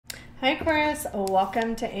Hi Aquarius,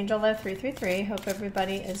 welcome to Angel Love 333. Hope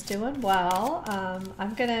everybody is doing well.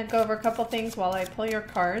 I'm going to go over a couple things while I pull your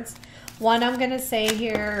cards. One, I'm going to say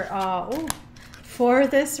here, for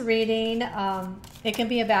this reading, it can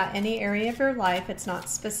be about any area of your life. It's not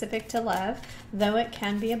specific to love, though it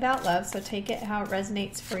can be about love, so take it how it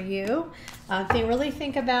resonates for you. Really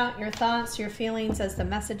think about your thoughts, your feelings as the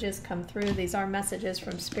messages come through. These are messages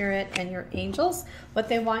from Spirit and your angels, what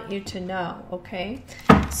they want you to know, okay?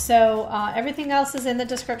 So everything else is in the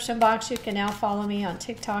description box. You can now follow me on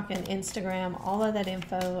TikTok and Instagram. All of that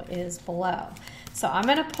info is below. So I'm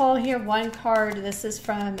going to pull here one card. This is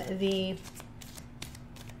from the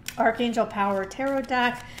Archangel Power Tarot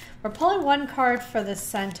deck. We're pulling one card for the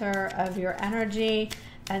center of your energy,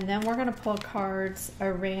 and then we're going to pull cards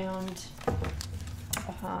around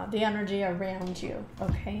the energy around you,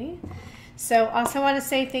 okay? So also want to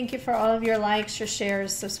say thank you for all of your likes, your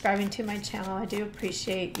shares, subscribing to my channel. I do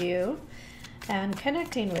appreciate you and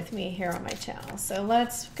connecting with me here on my channel. So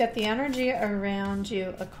let's get the energy around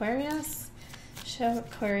you, Aquarius. Show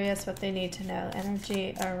Aquarius what they need to know.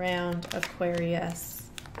 Energy around Aquarius.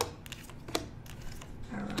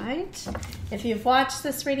 All right. If you've watched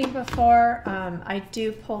this reading before, I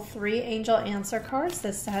do pull 3 angel answer cards.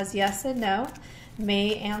 This has yes and no.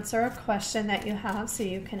 May answer a question that you have, so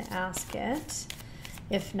you can ask it.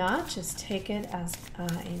 If not, just take it as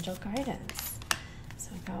angel guidance.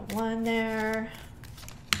 So I got 1 there,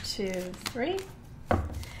 2, 3.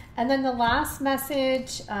 And then the last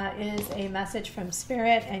message is a message from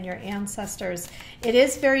Spirit and your ancestors. It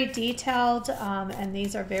is very detailed, and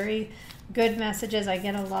these are very good messages. I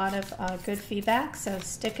get a lot of good feedback, so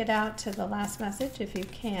stick it out to the last message if you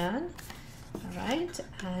can. All right,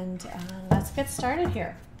 and let's get started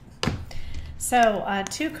here. So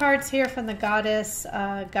 2 cards here from the Goddess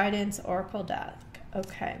Guidance Oracle deck.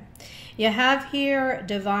 Okay, you have here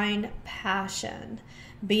Divine Passion.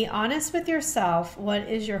 Be honest with yourself. What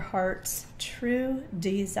is your heart's true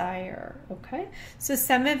desire? Okay, so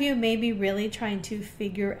some of you may be really trying to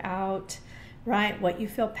figure out, right, what you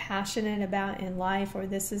feel passionate about in life, or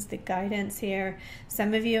this is the guidance here.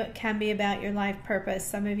 Some of you, it can be about your life purpose.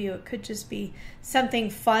 Some of you, it could just be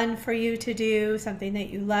something fun for you to do, something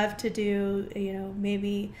that you love to do, you know,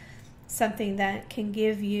 maybe something that can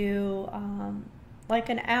give you like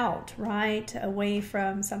an out, right, away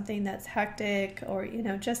from something that's hectic, or, you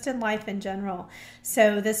know, just in life in general.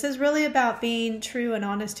 So this is really about being true and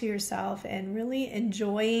honest to yourself and really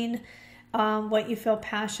enjoying what you feel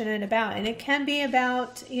passionate about. And it can be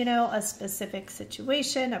about, you know, a specific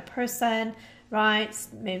situation, a person, right?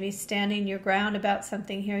 Maybe standing your ground about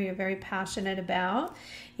something here you're very passionate about.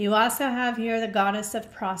 You also have here the Goddess of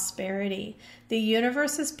Prosperity. The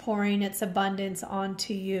universe is pouring its abundance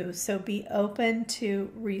onto you, so be open to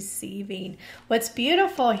receiving. What's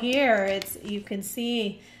beautiful here, it's, you can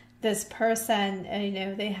see this person, you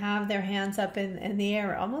know, they have their hands up in the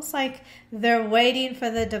air, almost like they're waiting for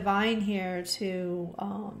the divine here to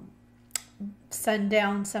send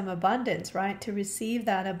down some abundance, right? To receive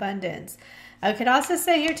that abundance. I could also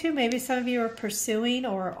say here too, maybe some of you are pursuing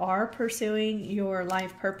or are pursuing your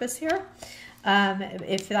life purpose here.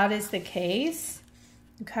 If that is the case,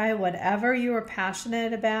 okay, whatever you are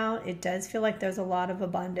passionate about, it does feel like there's a lot of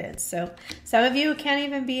abundance. So some of you can't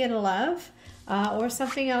even be in love, or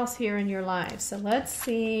something else here in your life. So let's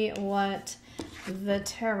see what the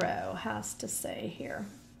tarot has to say here.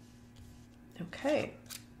 Okay.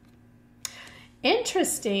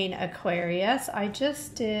 Interesting, Aquarius. I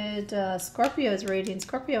just did Scorpio's reading.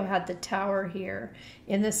 Scorpio had the Tower here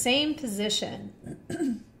in the same position.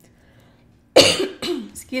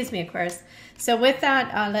 Excuse me, Aquarius. So with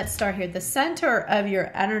that, let's start here. The center of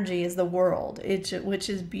your energy is the world, which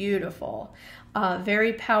is beautiful.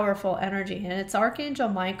 Very powerful energy, and it's Archangel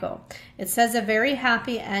Michael. It says a very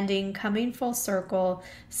happy ending, coming full circle,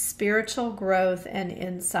 spiritual growth and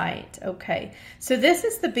insight. Okay, so this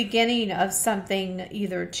is the beginning of something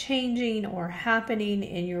either changing or happening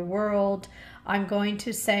in your world. I'm going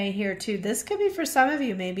to say here too, this could be for some of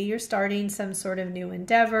you, maybe you're starting some sort of new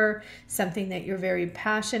endeavor, something that you're very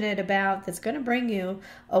passionate about that's going to bring you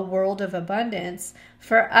a world of abundance.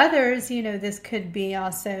 For others, you know, this could be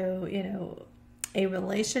also, you know, a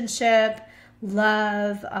relationship,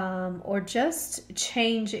 love, or just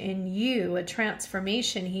change in you, a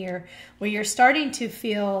transformation here where you're starting to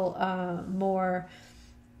feel more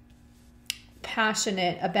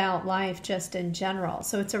passionate about life just in general.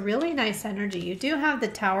 So it's a really nice energy. You do have the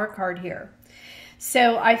Tower card here.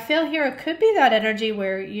 So I feel here it could be that energy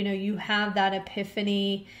where, you know, you have that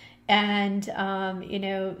epiphany and, you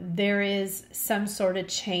know, there is some sort of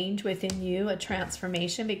change within you, a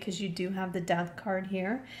transformation, because you do have the Death card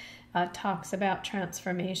here. talks about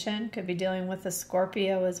transformation. Could be dealing with a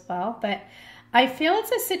Scorpio as well. But I feel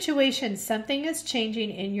it's a situation, something is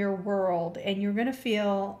changing in your world, and you're going to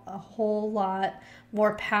feel a whole lot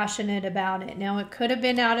more passionate about it. Now, it could have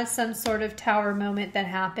been out of some sort of tower moment that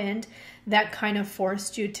happened that kind of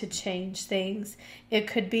forced you to change things. It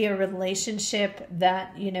could be a relationship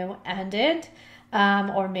that, ended,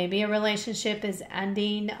 or maybe a relationship is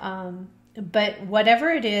ending. But whatever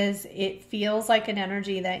it is, it feels like an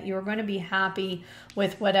energy that you're going to be happy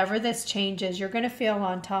with whatever this change is. You're going to feel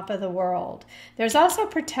on top of the world. There's also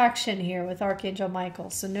protection here with Archangel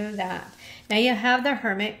Michael, so know that. Now you have the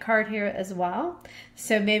Hermit card here as well.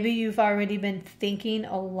 So maybe you've already been thinking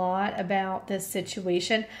a lot about this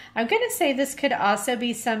situation. I'm going to say this could also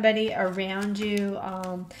be somebody around you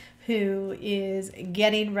who is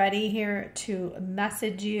getting ready here to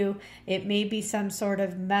message you. It may be some sort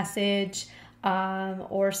of message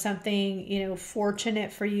or something,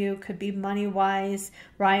 fortunate for you. Could be money-wise,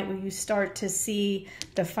 right? Where you start to see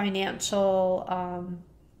the financial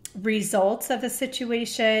results of a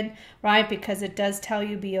situation, right? Because it does tell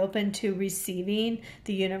you be open to receiving.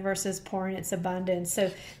 The universe is pouring its abundance.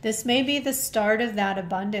 So this may be the start of that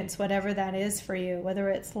abundance, whatever that is for you, whether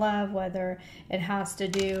it's love, whether it has to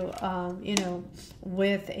do,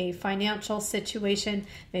 with a financial situation.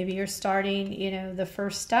 Maybe you're starting, the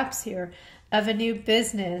first steps here of a new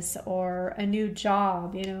business or a new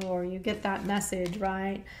job, or you get that message,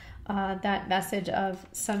 right? That message of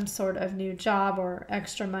some sort of new job or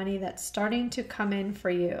extra money that's starting to come in for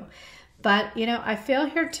you. But, I feel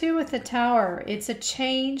here too with the Tower, it's a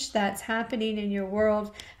change that's happening in your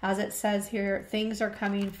world. As it says here, things are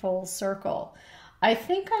coming full circle. I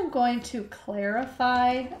think I'm going to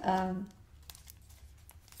clarify.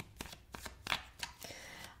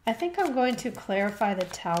 The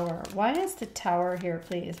Tower. Why is the Tower here,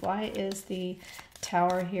 please? Why is the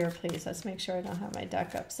Tower here, please? Let's make sure I don't have my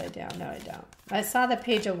deck upside down. No, I don't. I saw the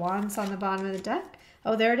Page of Wands on the bottom of the deck.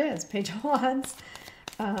 Oh, there it is. Page of Wands.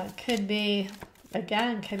 Could be,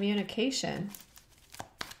 again, communication.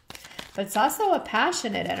 But it's also a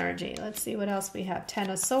passionate energy. Let's see what else we have.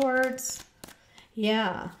 Ten of Swords.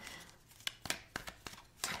 Yeah.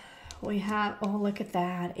 We have, oh, look at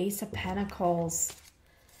that. Ace of Pentacles.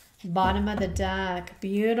 Bottom of the deck.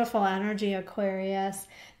 Beautiful energy, Aquarius.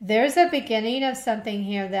 There's a beginning of something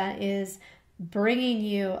here that is bringing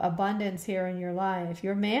you abundance here in your life.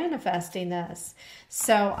 You're manifesting this.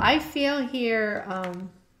 So I feel here,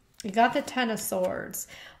 you got the Ten of Swords.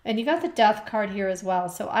 And you got the Death card here as well.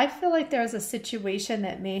 So I feel like there's a situation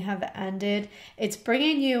that may have ended. It's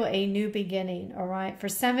bringing you a new beginning, all right? For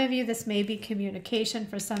some of you, this may be communication.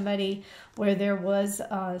 For somebody where there was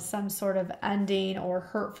some sort of ending or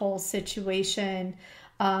hurtful situation,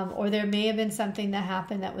 or there may have been something that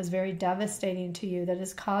happened that was very devastating to you that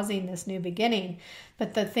is causing this new beginning.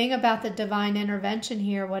 But the thing about the divine intervention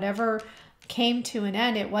here, whatever came to an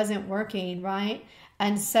end, it wasn't working, right?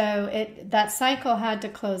 And so that cycle had to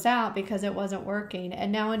close out because it wasn't working.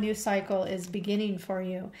 And now a new cycle is beginning for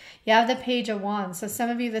you. You have the Page of Wands. So some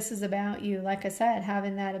of you, this is about you, like I said,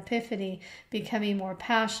 having that epiphany, becoming more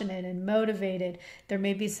passionate and motivated. There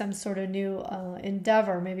may be some sort of new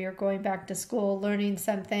endeavor. Maybe you're going back to school, learning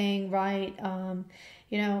something, right?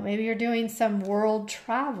 Maybe you're doing some world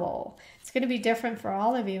travel. It's going to be different for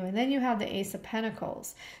all of you. And then you have the Ace of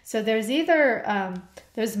Pentacles. So there's either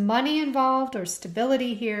there's money involved or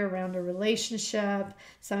stability here around a relationship.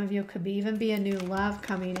 Some of you could even be a new love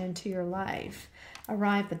coming into your life. All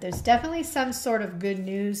right, but there's definitely some sort of good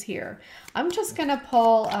news here. I'm just going to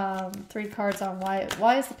pull 3 cards on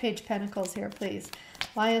why is the Page of Pentacles here, please?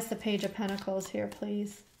 Why is the Page of Pentacles here,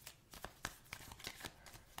 please?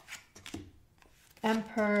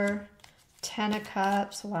 Emperor, Ten of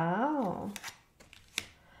Cups, wow.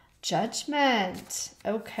 Judgment,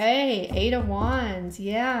 okay. Eight of Wands,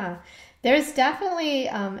 yeah. There's definitely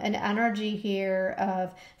an energy here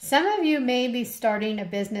of some of you may be starting a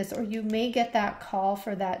business, or you may get that call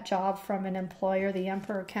for that job from an employer. The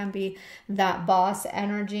Emperor can be that boss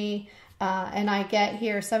energy. And I get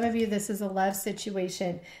here, some of you, this is a love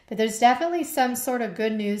situation, but there's definitely some sort of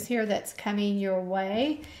good news here that's coming your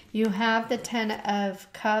way. You have the Ten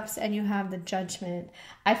of Cups and you have the Judgment.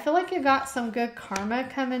 I feel like you got some good karma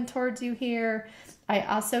coming towards you here. I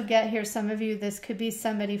also get here, some of you, this could be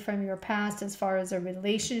somebody from your past as far as a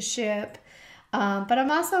relationship. But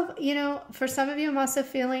I'm also, for some of you, I'm also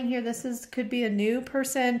feeling here, could be a new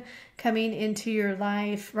person coming into your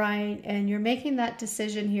life, right? And you're making that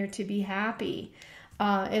decision here to be happy,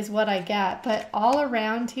 is what I get. But all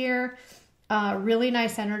around here, really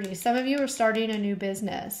nice energy. Some of you are starting a new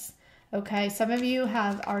business, Okay, some of you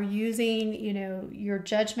are using, you know, your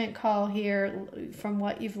judgment call here from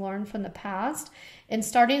what you've learned from the past and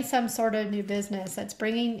starting some sort of new business that's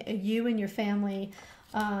bringing you and your family,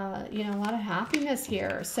 you know, a lot of happiness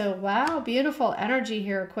here. So, wow, beautiful energy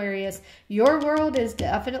here, Aquarius. Your world is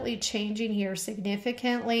definitely changing here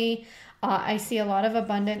significantly. I see a lot of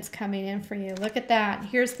abundance coming in for you. Look at that.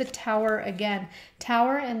 Here's the Tower again.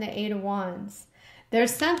 Tower and the Eight of Wands.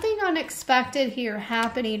 There's something unexpected here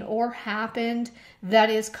happening or happened that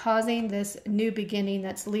is causing this new beginning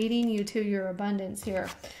that's leading you to your abundance here.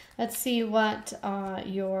 Let's see what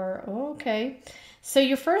okay. So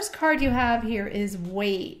your first card you have here is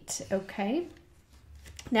Wait, okay?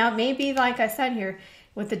 Now it may be, like I said here,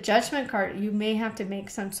 with the Judgment card, you may have to make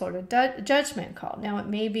some sort of judgment call. Now it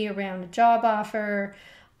may be around a job offer.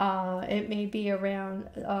 It may be around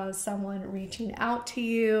someone reaching out to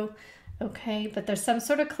you. Okay, but there's some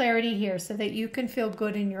sort of clarity here so that you can feel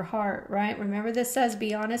good in your heart, right? Remember, this says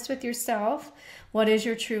be honest with yourself. What is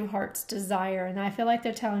your true heart's desire? And I feel like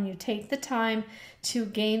they're telling you, take the time to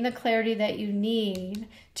gain the clarity that you need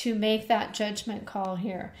to make that judgment call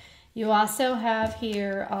here. You also have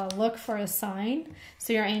here, look for a sign.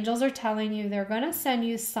 So your angels are telling you they're going to send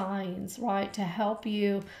you signs, right, to help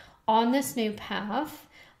you on this new path.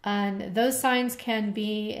 And those signs can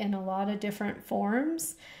be in a lot of different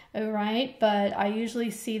forms. All right, but I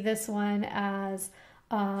usually see this one as,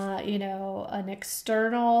 you know, an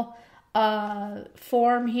external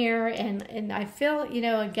form here. And I feel, you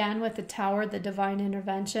know, again, with the Tower, the divine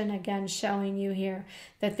intervention, again, showing you here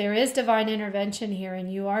that there is divine intervention here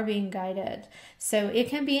and you are being guided. So it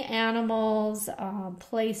can be animals,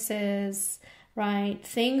 places, right?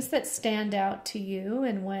 Things that stand out to you.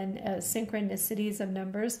 And when synchronicities of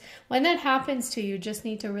numbers, when that happens to you, just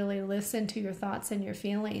need to really listen to your thoughts and your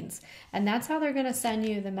feelings. And that's how they're going to send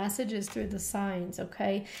you the messages through the signs,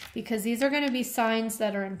 okay? Because these are going to be signs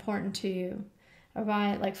that are important to you, all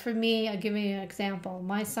right? Like for me, I'll give you an example.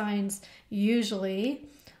 My signs usually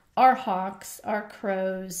are hawks, are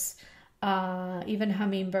crows, even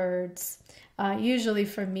hummingbirds. Usually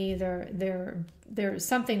for me, they're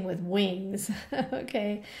something with wings,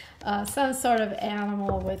 okay? Some sort of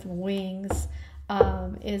animal with wings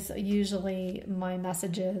is usually my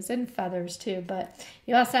messages, and feathers too. But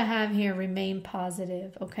you also have here, remain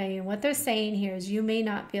positive, okay? And what they're saying here is you may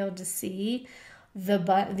not be able to see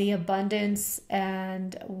the abundance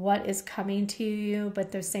and what is coming to you,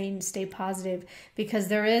 but they're saying stay positive,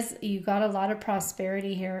 because you got a lot of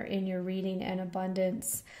prosperity here in your reading and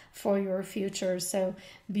abundance for your future. So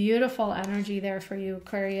beautiful energy there for you,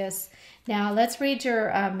 Aquarius. Now let's read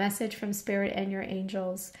your message from Spirit and your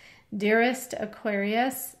angels. Dearest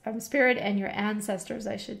Aquarius, Spirit and your ancestors,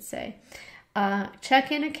 I should say.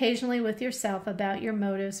 Check in occasionally with yourself about your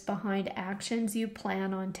motives behind actions you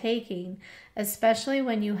plan on taking, especially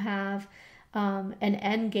when you have an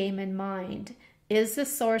end game in mind. Is the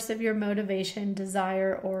source of your motivation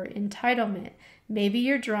desire or entitlement? Maybe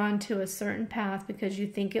you're drawn to a certain path because you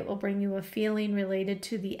think it will bring you a feeling related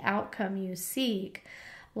to the outcome you seek,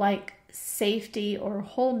 like safety or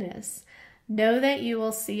wholeness. Know that you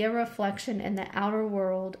will see a reflection in the outer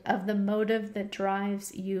world of the motive that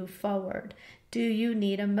drives you forward. Do you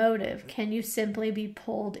need a motive? Can you simply be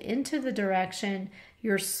pulled into the direction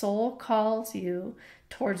your soul calls you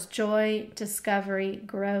towards joy, discovery,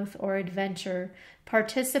 growth, or adventure,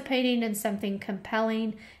 participating in something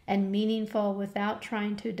compelling and meaningful without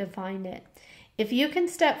trying to define it? If you can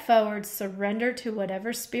step forward, surrender to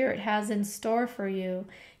whatever Spirit has in store for you,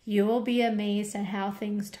 you will be amazed at how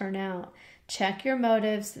things turn out. Check your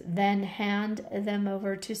motives, then hand them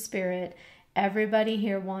over to Spirit. Everybody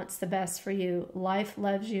here wants the best for you. Life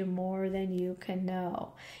loves you more than you can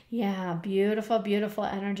know. Yeah, beautiful, beautiful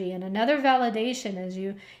energy. And another validation is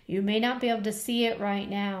you may not be able to see it right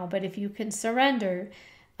now, but if you can surrender,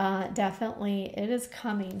 definitely it is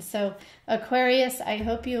coming. So Aquarius, I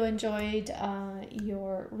hope you enjoyed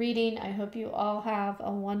your reading. I hope you all have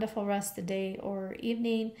a wonderful rest of the day or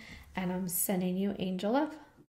evening. And I'm sending you angel love.